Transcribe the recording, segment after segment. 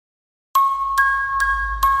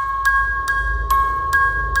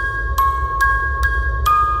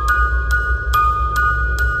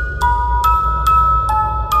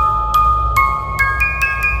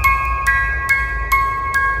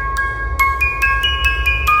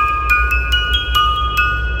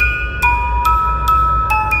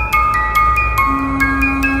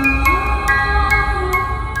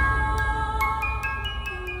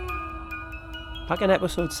Back in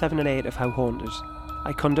episodes 7 and 8 of How Haunted,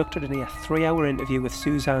 I conducted a near 3-hour interview with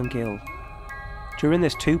Suzanne Gill. During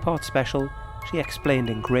this 2-part special, she explained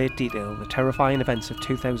in great detail the terrifying events of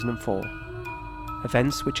 2004.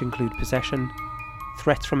 Events which include possession,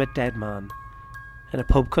 threats from a dead man, and a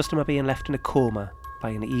pub customer being left in a coma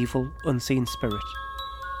by an evil, unseen spirit.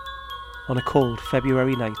 On a cold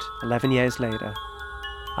February night, 11 years later,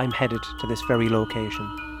 I'm headed to this very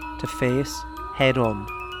location to face, head on,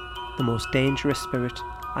 the most dangerous spirit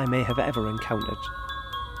I may have ever encountered.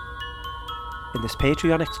 In this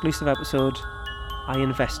Patreon exclusive episode, I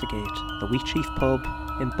investigate the Wheatsheaf pub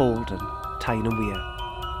in Bolden, Tyne and Wear.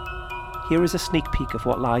 Here is a sneak peek of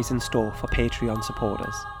what lies in store for Patreon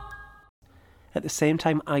supporters. At the same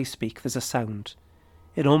time I speak, there's a sound.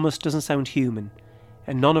 It almost doesn't sound human,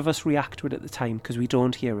 and none of us react to it at the time because we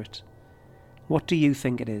don't hear it. What do you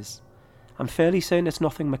think it is? I'm fairly certain it's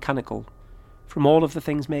nothing mechanical, from all of the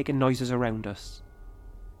things making noises around us.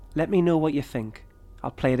 Let me know what you think. I'll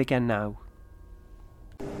play it again now.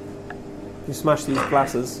 You smash these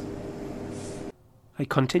glasses. I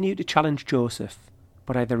continue to challenge Joseph,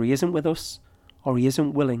 but either he isn't with us, or he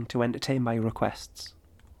isn't willing to entertain my requests.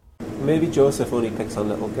 Maybe Joseph only picks on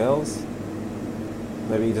little girls.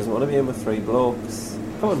 Maybe he doesn't want to be in with 3 blokes.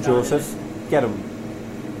 Come on, Joseph, get him.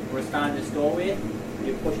 We're standing in this doorway,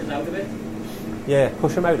 you push us out of it? Yeah,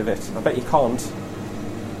 push him out of it. I bet you can't.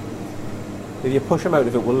 If you push him out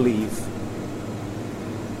of it, we'll leave.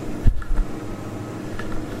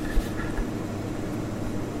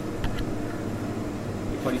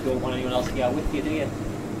 You probably don't want anyone else to get out with you, do you?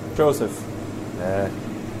 Joseph?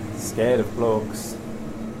 Scared of blokes.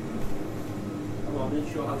 Come on,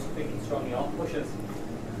 then show how big and strong you are. Push us.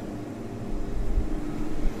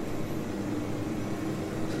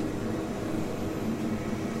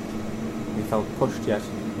 You felt pushed yet?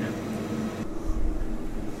 Yeah.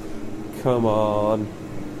 Come on.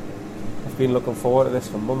 I've been looking forward to this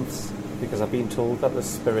for months because I've been told that there's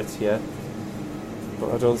spirits here,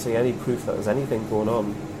 but I don't see any proof that there's anything going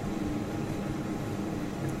on.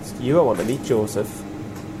 It's you I want to meet, Joseph.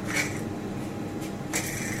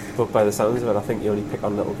 But by the sounds of it, I think you only pick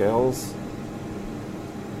on little girls.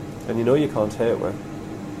 And you know you can't hurt her.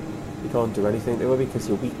 You can't do anything to her because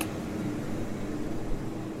you're weak.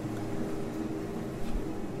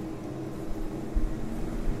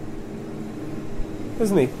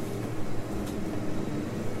 Isn't he?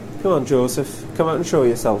 Come on, Joseph. Come out and show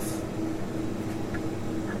yourself.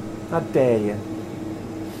 I dare you.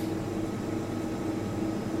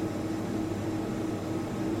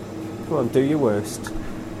 Come on, do your worst.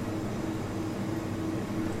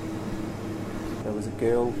 There was a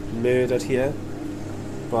girl murdered here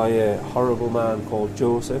by a horrible man called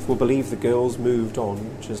Joseph. We believe the girl's moved on,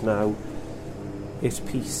 which is now at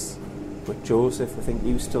peace. But Joseph, I think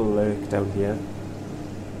you still lurk down here,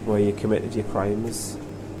 where you committed your crimes.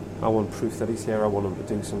 I want proof that he's here. I want him to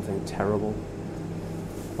do something terrible.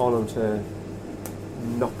 I want him to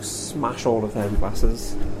smash all of them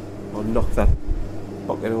glasses, or knock that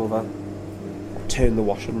bucket over, turn the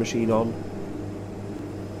washing machine on.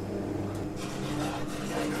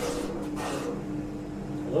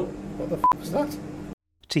 Hello? What the f*** was that?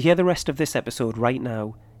 To hear the rest of this episode right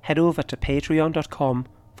now, head over to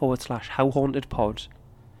patreon.com/howhauntedpod,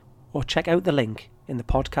 or check out the link in the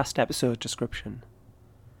podcast episode description.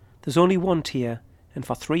 There's only one tier, and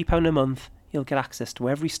for £3 a month you'll get access to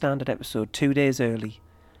every standard episode 2 days early,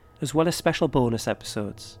 as well as special bonus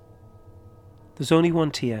episodes. There's only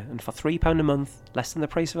one tier, and for £3 a month, less than the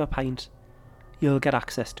price of a pint, you'll get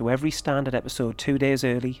access to every standard episode 2 days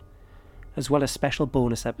early, as well as special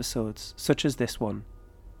bonus episodes, such as this one.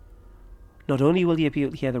 Not only will you be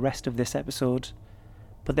able to hear the rest of this episode,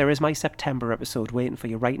 but there is my September episode waiting for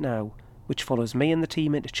you right now, which follows me and the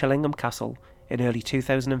team into Chillingham Castle in early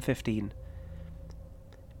 2015.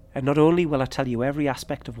 And not only will I tell you every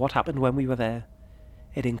aspect of what happened when we were there,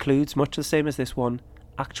 it includes, much the same as this one,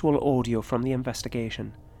 actual audio from the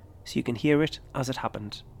investigation, so you can hear it as it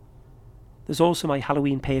happened. There's also my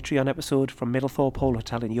Halloween Patreon episode from Middlethorpe Hall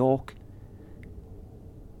Hotel in York,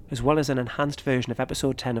 as well as an enhanced version of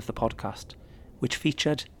episode 10 of the podcast, which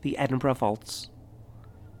featured the Edinburgh Vaults.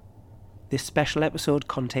 This special episode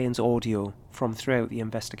contains audio from throughout the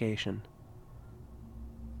investigation.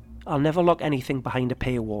 I'll never lock anything behind a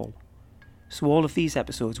paywall, so all of these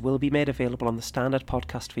episodes will be made available on the standard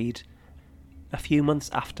podcast feed a few months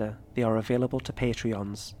after they are available to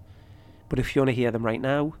Patreons. But if you want to hear them right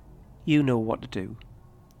now, you know what to do.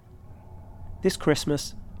 This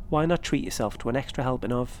Christmas, why not treat yourself to an extra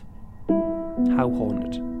helping of How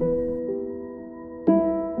Haunted?